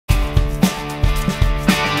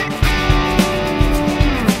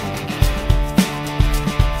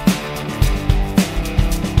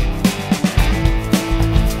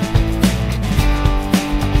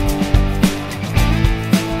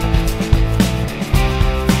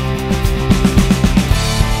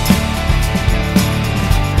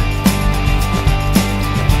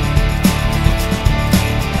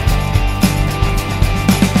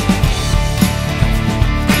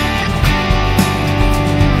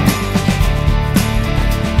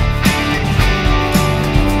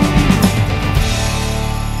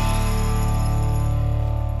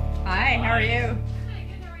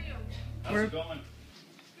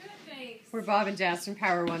Bob and Jasmin,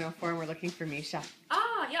 Power 104, and we're looking for Misha.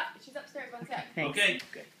 Ah, yeah, she's upstairs. One sec. Thanks. Okay.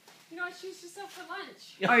 Good. You know what? She was just out for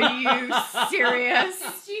lunch. Are you serious?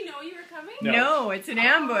 Did she know you were coming? No, it's an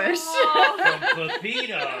ambush. Oh. From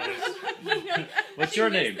Papito. What's your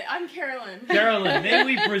name? I'm Carolyn. Carolyn, may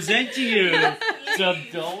we present to you some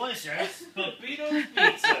delicious Papito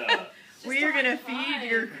pizza. We are going to feed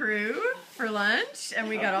your crew for lunch, and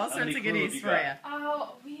we got all sorts of goodies for you.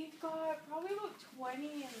 Oh, we've got probably about 20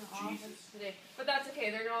 in the office today. But that's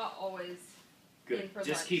okay, they're not always in for lunch.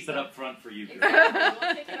 Just keep it up front for you. Exactly,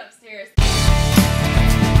 we'll take it upstairs.